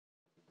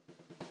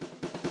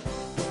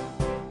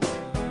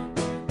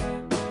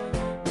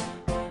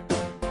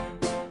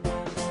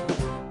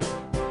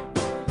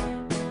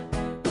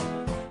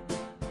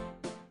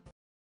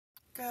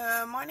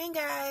Good morning,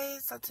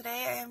 guys. So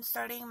today I am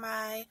starting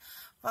my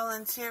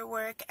volunteer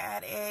work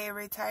at a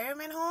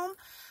retirement home.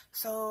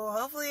 So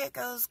hopefully it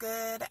goes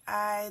good.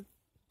 I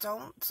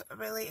don't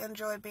really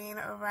enjoy being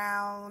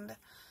around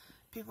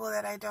people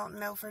that I don't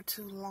know for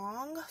too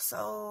long.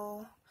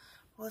 So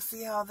we'll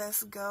see how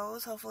this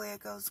goes. Hopefully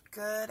it goes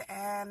good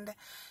and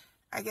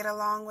I get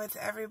along with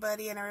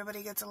everybody and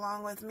everybody gets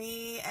along with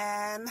me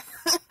and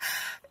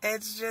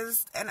it's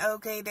just an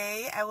okay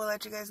day. I will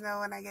let you guys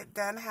know when I get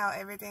done how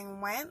everything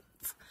went.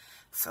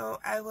 So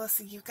I will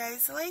see you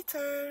guys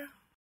later.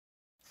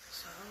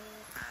 So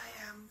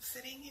I am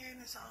sitting here in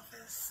this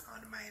office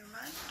on my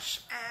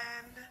lunch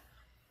and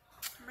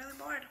I'm really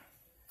bored.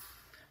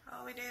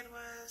 All we did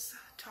was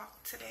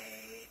talk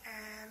today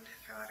and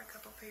fill out a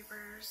couple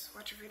papers,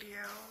 watch a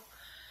video,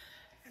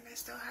 and I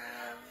still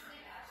have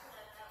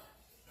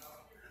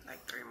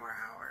like 3 more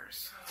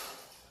hours.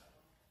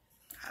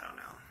 I don't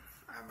know.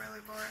 I'm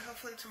really bored.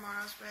 Hopefully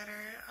tomorrow's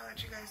better. I'll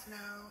let you guys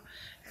know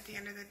at the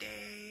end of the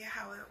day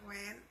how it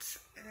went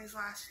in these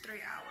last 3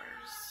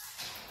 hours.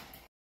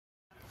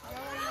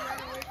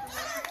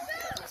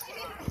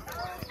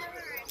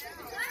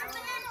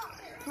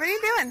 What are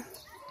you doing?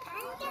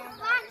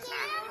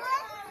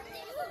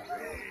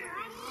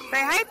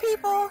 Say hi,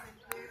 people.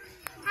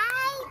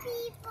 Hi,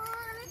 people.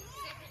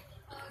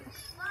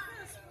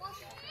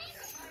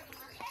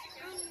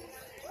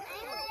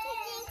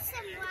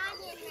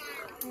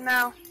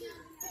 No.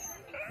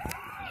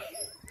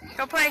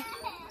 Go play.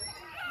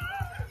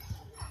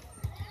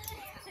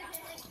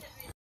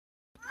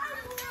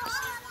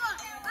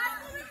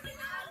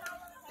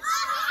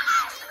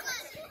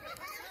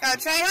 Go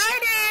try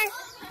harder.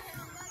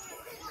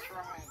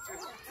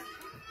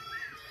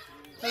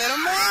 A little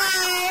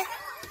more.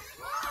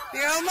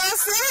 You're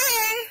almost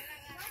there.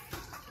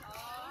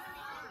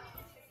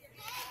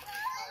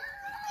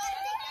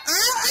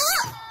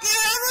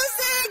 You're almost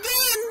there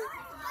again.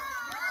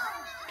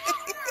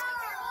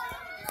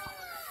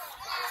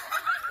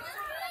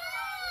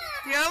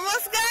 You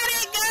almost got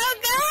it. Go,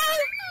 go.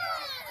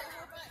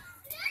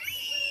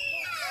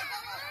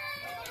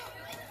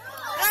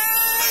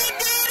 Oh, you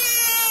did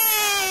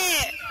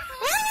it.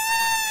 Woo!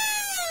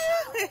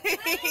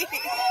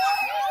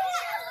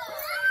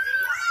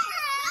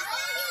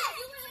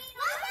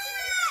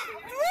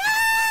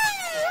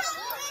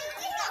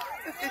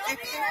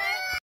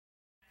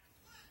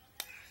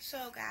 So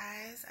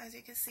guys, as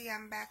you can see,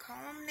 I'm back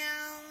home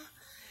now.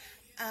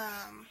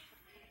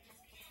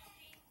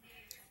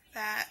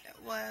 That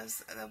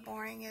was the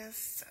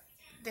boringest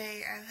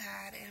day I've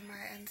had in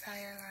my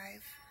entire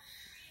life.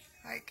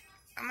 Like,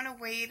 I'm gonna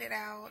wait it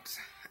out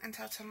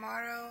until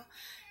tomorrow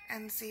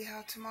and see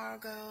how tomorrow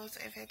goes,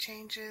 if it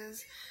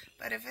changes.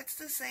 But if it's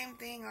the same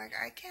thing, like,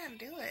 I can't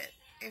do it.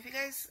 If you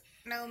guys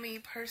know me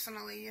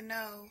personally, you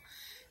know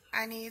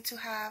I need to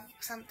have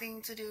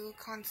something to do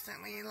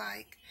constantly.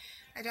 Like,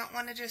 I don't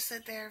want to just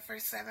sit there for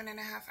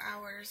 7.5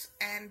 hours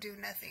and do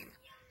nothing.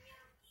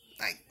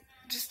 Like,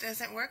 just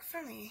doesn't work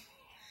for me.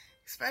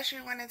 Especially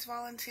when it's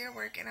volunteer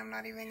work and I'm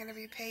not even going to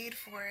be paid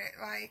for it.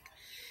 Like,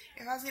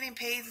 if I was getting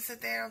paid to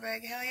sit there, I'd be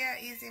like, hell yeah,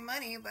 easy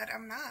money, but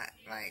I'm not.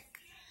 Like,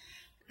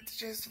 it's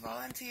just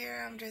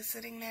volunteer. I'm just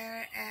sitting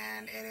there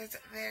and it is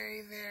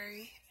very,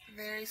 very,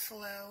 very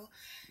slow.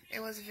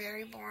 It was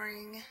very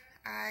boring.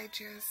 I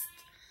just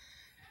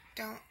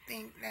don't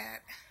think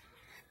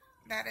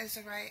that is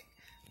the right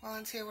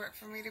volunteer work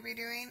for me to be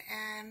doing,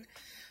 and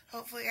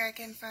hopefully I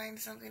can find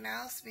something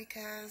else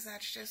because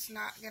that's just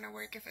not gonna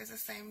work if it's the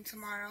same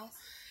tomorrow.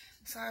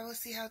 So I will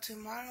see how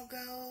tomorrow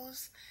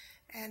goes,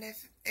 and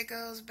if it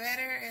goes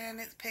better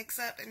and it picks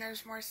up and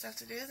there's more stuff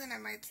to do, then I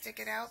might stick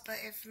it out. But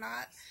if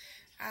not,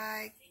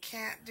 I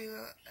can't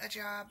do a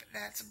job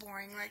that's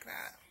boring like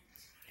that.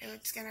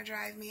 It's gonna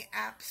drive me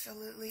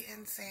absolutely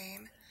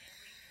insane.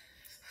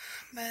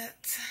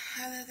 But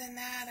other than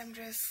that, I'm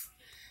just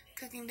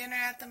cooking dinner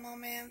at the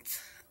moment,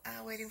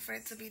 waiting for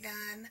it to be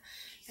done.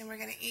 And we're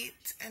going to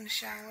eat and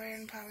shower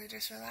and probably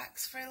just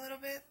relax for a little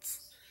bit.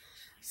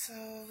 So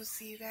we'll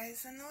see you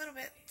guys in a little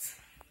bit.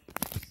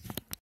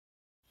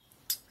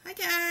 Hi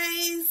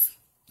guys!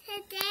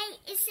 Today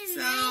is a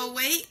So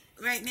wait,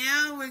 right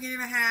now we're going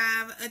to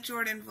have a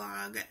Jordan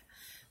vlog.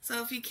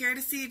 So if you care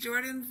to see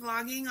Jordan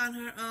vlogging on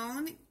her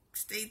own,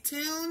 stay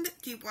tuned,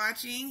 keep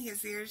watching. Here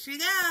she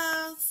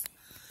goes.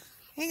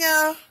 Here you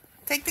go.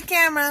 Take the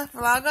camera.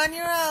 Vlog on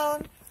your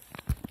own.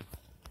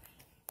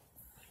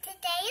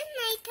 Today is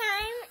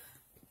nighttime,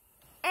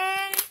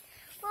 and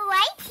we're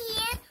right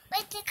here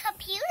with the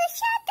computer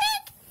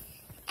shopping,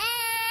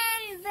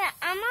 and we're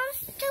almost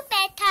to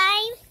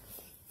bedtime.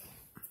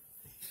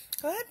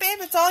 Go ahead, babe.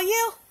 It's all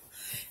you.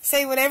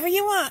 Say whatever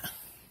you want.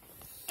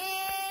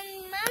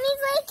 And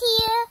Mommy's right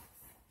here.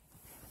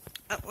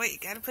 Oh, wait. You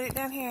gotta put it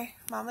down here.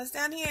 Mama's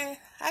down here.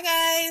 Hi,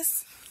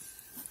 guys.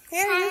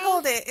 Here, Hi. you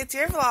hold it. It's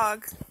your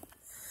vlog.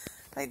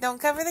 Like,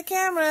 don't cover the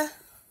camera.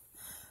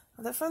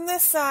 Hold it from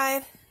this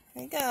side.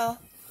 There you go.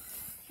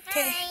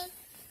 Okay. Hi.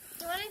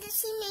 You wanted to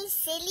see my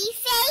silly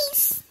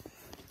face?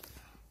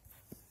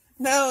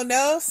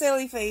 No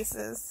silly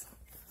faces.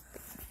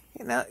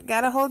 You know,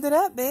 gotta hold it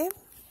up, babe.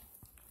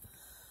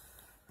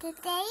 Today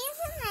is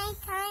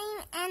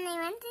nighttime, and I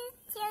want to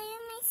show you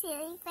my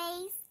silly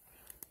face.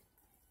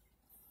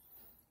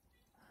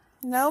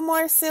 No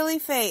more silly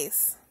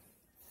face.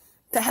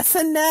 That's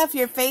enough.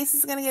 Your face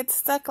is going to get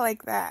stuck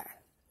like that.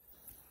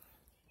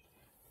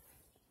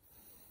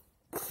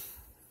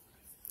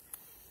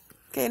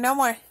 Okay, no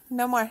more.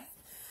 No more.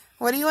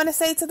 What do you want to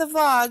say to the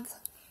vlog?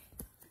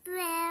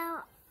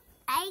 Well,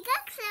 I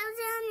got clothes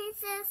on,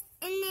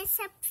 and it's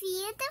a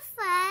Sophia the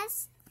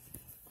First,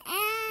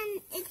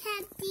 and it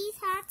had these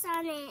hearts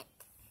on it.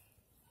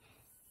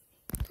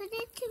 Put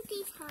it to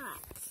these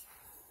hearts.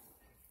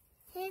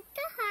 Here's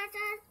the heart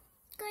I'm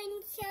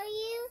going to show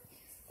you,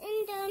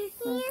 and down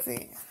here. Let's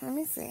see. Let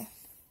me see.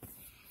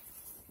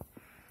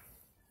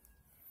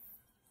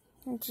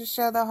 Just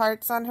show the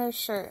hearts on her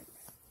shirt.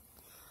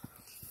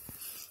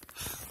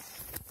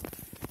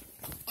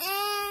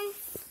 And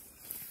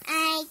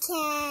I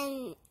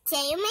can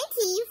show you my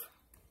teeth.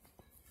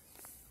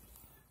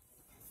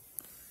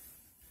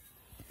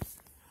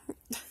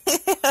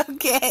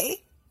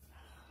 Okay.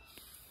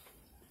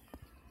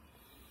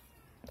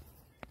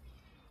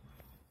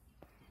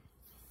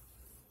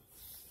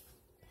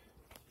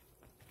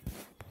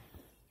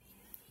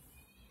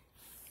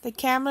 The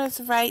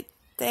camera's right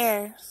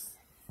there.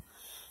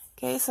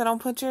 Okay, so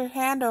don't put your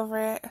hand over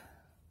it.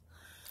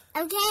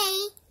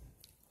 Okay.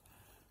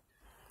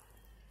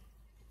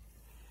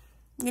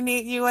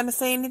 You want to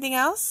say anything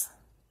else?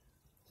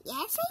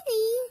 Yes, I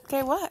do.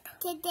 Okay, what?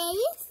 Today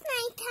is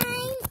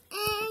nighttime,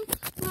 and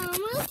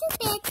Mama's to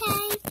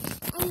bedtime,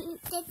 and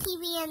the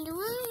TV in the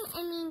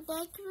room,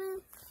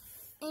 bedroom,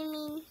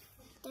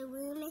 the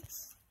room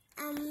is,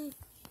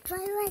 what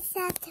was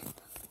that?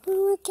 We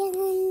were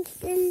getting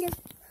in the,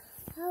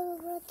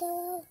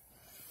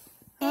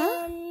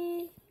 Huh?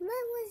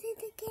 what was it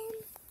again?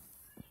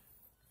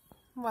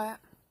 What?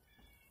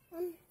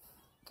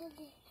 The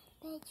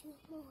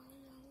bedroom,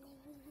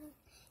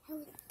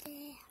 out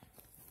there.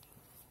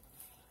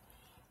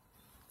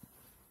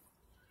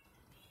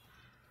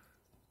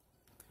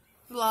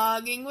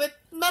 Vlogging with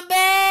my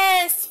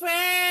best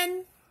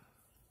friend.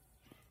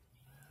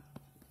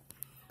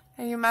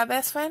 Are you my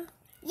best friend?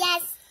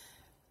 Yes,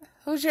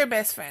 Who's your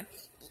best friend?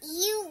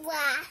 you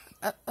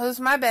are. Who's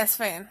my best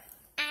friend?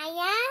 I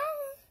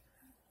am.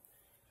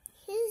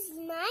 Who's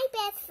my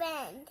best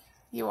friend?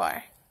 You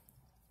are.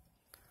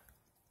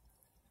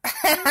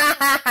 You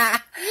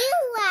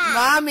are.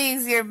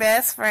 Mommy's your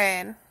best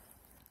friend.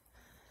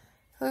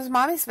 Who's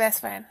Mommy's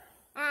best friend?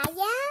 I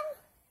am.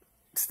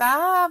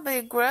 Stop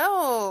it,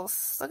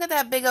 gross. Look at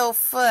that big old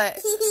foot.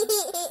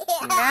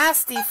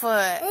 Nasty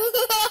foot.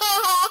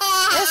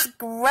 It's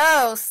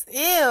gross.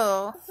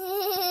 Ew.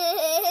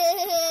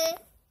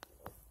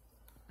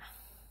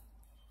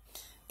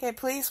 Okay,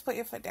 please put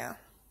your foot down.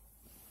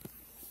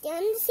 Do you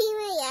want to see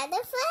my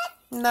other foot?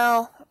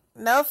 No.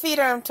 No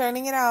feeder. I'm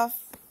turning it off.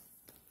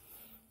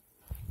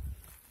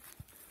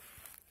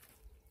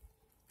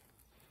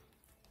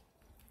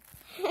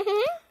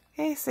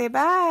 Okay, say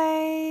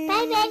bye.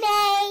 Bye, bye,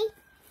 bye.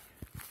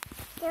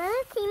 Do you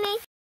want to see my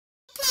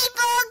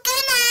people?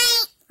 Good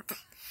night.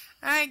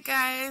 Alright,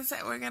 guys.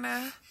 We're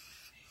gonna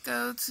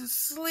go to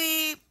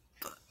sleep.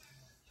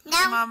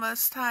 No,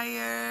 Mama's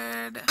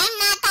tired. I'm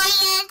not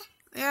tired.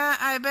 Yeah,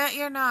 I bet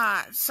you're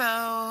not.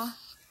 So,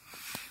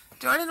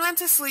 Jordan went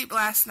to sleep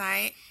last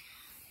night,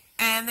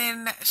 and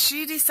then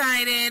she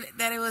decided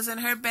that it was in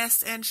her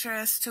best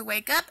interest to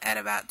wake up at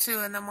about 2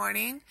 in the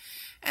morning.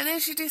 And then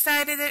she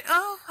decided that,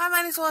 oh, I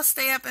might as well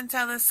stay up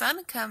until the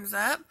sun comes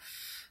up.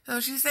 So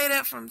she stayed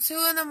up from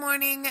 2 in the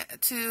morning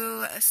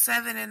to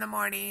 7 in the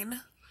morning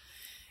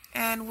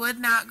and would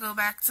not go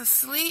back to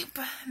sleep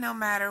no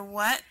matter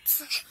what.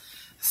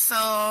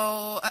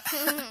 So,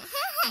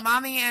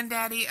 Mommy and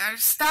Daddy are,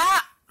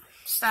 stop.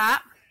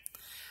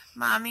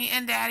 Mommy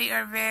and Daddy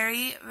are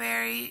very,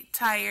 very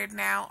tired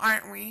now,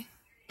 aren't we?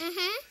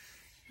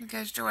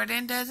 Because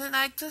Jordan doesn't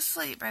like to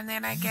sleep. And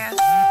then I guess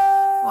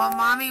while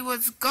Mommy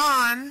was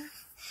gone,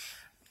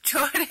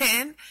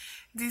 Jordan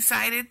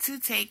decided to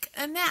take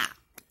a nap.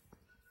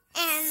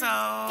 And So,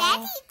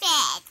 Daddy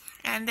did.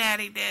 And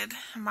Daddy did.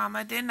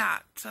 Mama did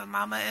not. So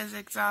Mama is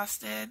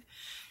exhausted.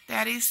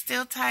 Daddy's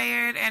still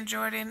tired, and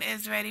Jordan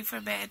is ready for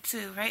bed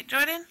too. Right,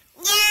 Jordan?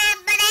 Yeah,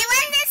 but I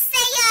want to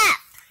stay up.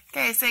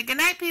 Okay, say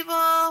goodnight, people.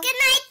 Good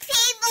night,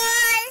 people.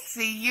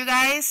 See you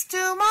guys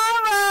tomorrow.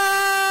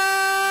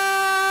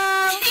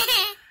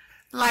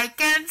 Like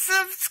and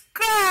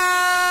subscribe.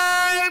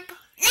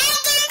 Like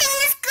and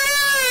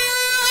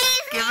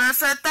subscribe. Give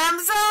us a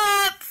thumbs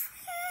up.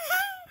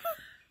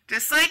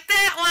 Just like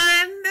that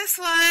one. This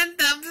one,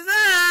 thumbs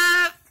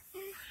up.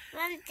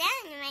 I'm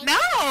done. Right?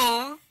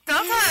 No,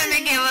 don't tell them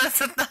to give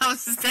us a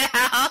thumbs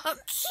down.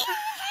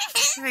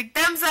 Like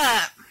thumbs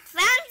up.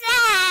 Thumbs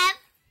up.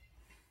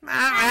 All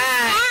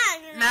right.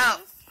 Thumbs down. No.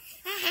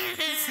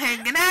 Say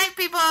goodnight,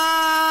 people.